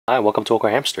Hi, welcome to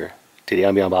AwkwardHamster. Today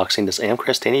I'll be unboxing this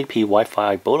Amcrest 1080p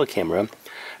Wi-Fi photo camera.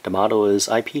 The model is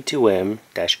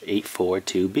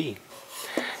IP2M-842B.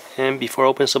 And before I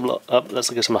open this up, let's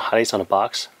look at some highlights on the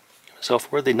box. So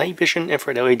for the night vision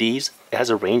infrared LEDs, it has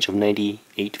a range of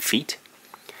 98 feet.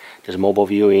 There's mobile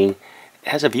viewing. It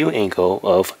has a viewing angle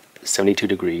of 72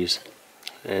 degrees.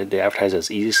 They advertise as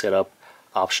easy setup,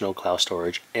 optional cloud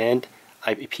storage, and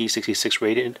IP66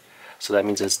 rated. So that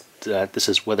means that this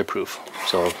is weatherproof.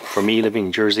 So for me living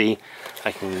in Jersey,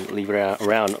 I can leave it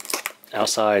around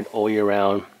outside all year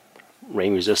round,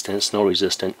 rain resistant, snow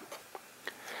resistant.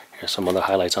 Here's some other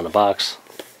highlights on the box.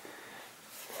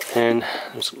 And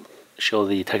let's show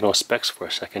the technical specs for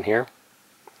a second here.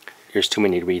 Here's too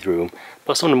many to read through.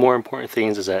 But some of the more important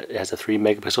things is that it has a 3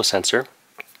 megapixel sensor.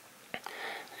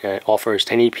 It offers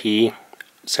 1080p,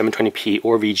 720p,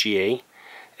 or VGA.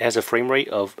 It has a frame rate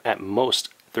of at most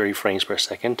 30 frames per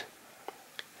second.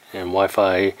 And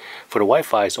Wi-Fi, for the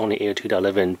Wi-Fi, it's only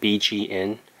 802.11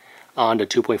 BGN on the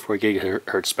 2.4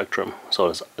 gigahertz spectrum. So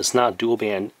it's not dual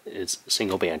band, it's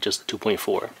single band, just the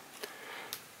 2.4.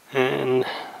 And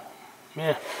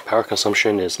yeah, power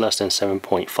consumption is less than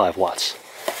 7.5 watts.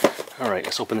 Alright,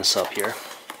 let's open this up here.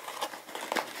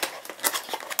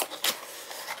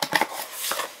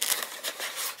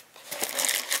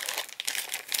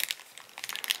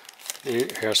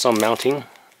 Here are some mounting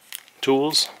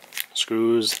tools,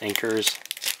 screws, anchors.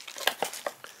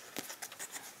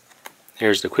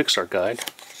 Here's the quick start guide.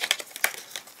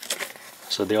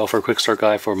 So they offer a quick start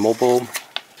guide for mobile,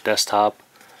 desktop,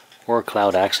 or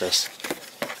cloud access,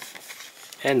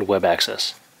 and web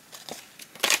access.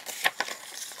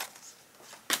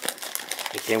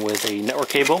 It came with a network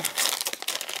cable,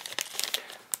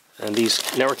 and these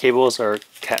network cables are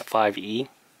Cat 5e.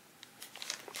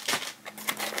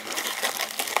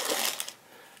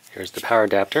 Here's the power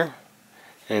adapter,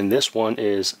 and this one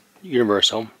is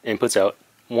universal. Inputs out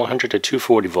 100 to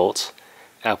 240 volts,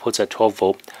 outputs at 12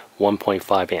 volt,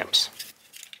 1.5 amps.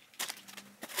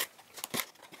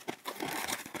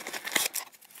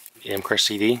 The Amcrest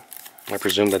CD. I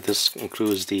presume that this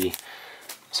includes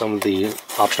some of the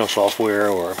optional software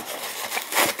or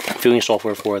viewing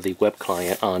software for the web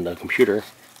client on the computer.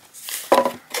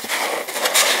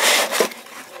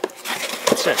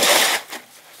 That's it.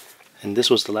 And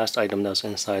this was the last item that was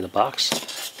inside the box,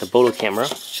 the photo camera.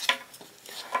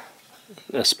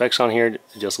 The specs on here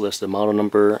just list the model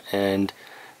number and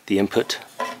the input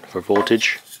for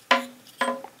voltage.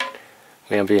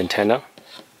 We have the antenna.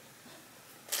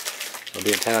 So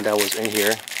the antenna that was in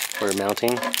here for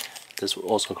mounting, this will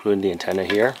also include the antenna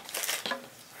here.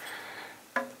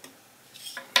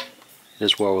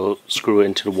 This is where we'll screw it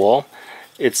into the wall.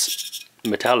 It's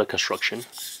metallic construction.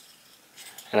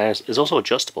 And it's also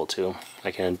adjustable too.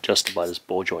 I can adjust it by this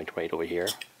ball joint right over here.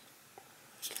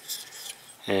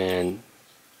 And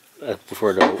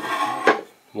for the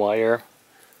wire,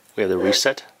 we have the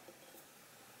reset.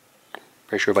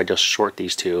 Pretty sure if I just short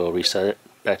these two, it'll reset it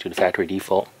back to the factory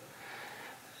default.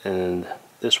 And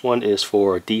this one is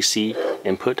for DC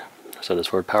input. So this is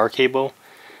for the power cable.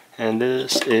 And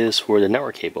this is for the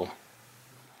network cable.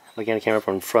 Looking at the camera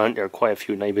from front, there are quite a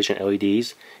few night vision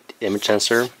LEDs. The image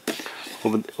sensor.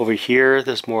 Over here,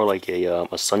 there's more like a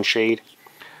sunshade.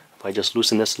 If I just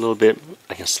loosen this a little bit,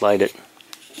 I can slide it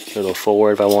a little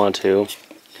forward if I want to,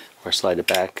 or slide it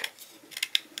back.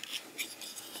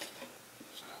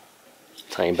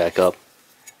 Tying back up.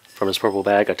 From this purple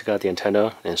bag, I took out the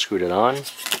antenna and screwed it on.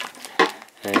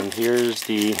 And here's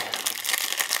the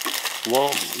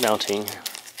wall mounting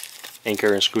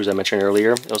anchor and screws I mentioned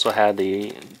earlier. It also had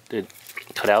the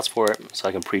cutouts for it, so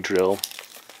I can pre-drill.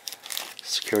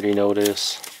 Security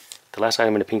notice. The last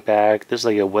item in the pink bag, this is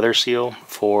like a weather seal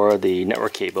for the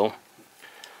network cable.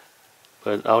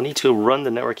 But I'll need to run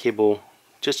the network cable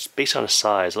just based on the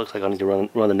size. It looks like I'll need to run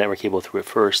the network cable through it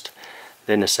first,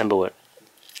 then assemble it.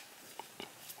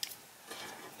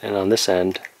 And on this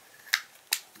end,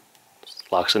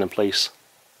 locks it in place.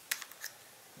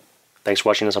 Thanks for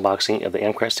watching this unboxing of the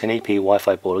Amcrest 1080p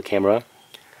Wi-Fi photo camera.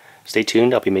 Stay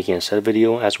tuned, I'll be making a setup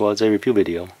video as well as a review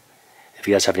video. If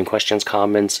you guys have any questions,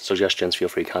 comments, suggestions, feel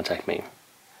free to contact me.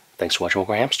 Thanks for watching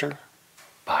AwkwardHamster.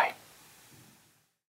 Bye.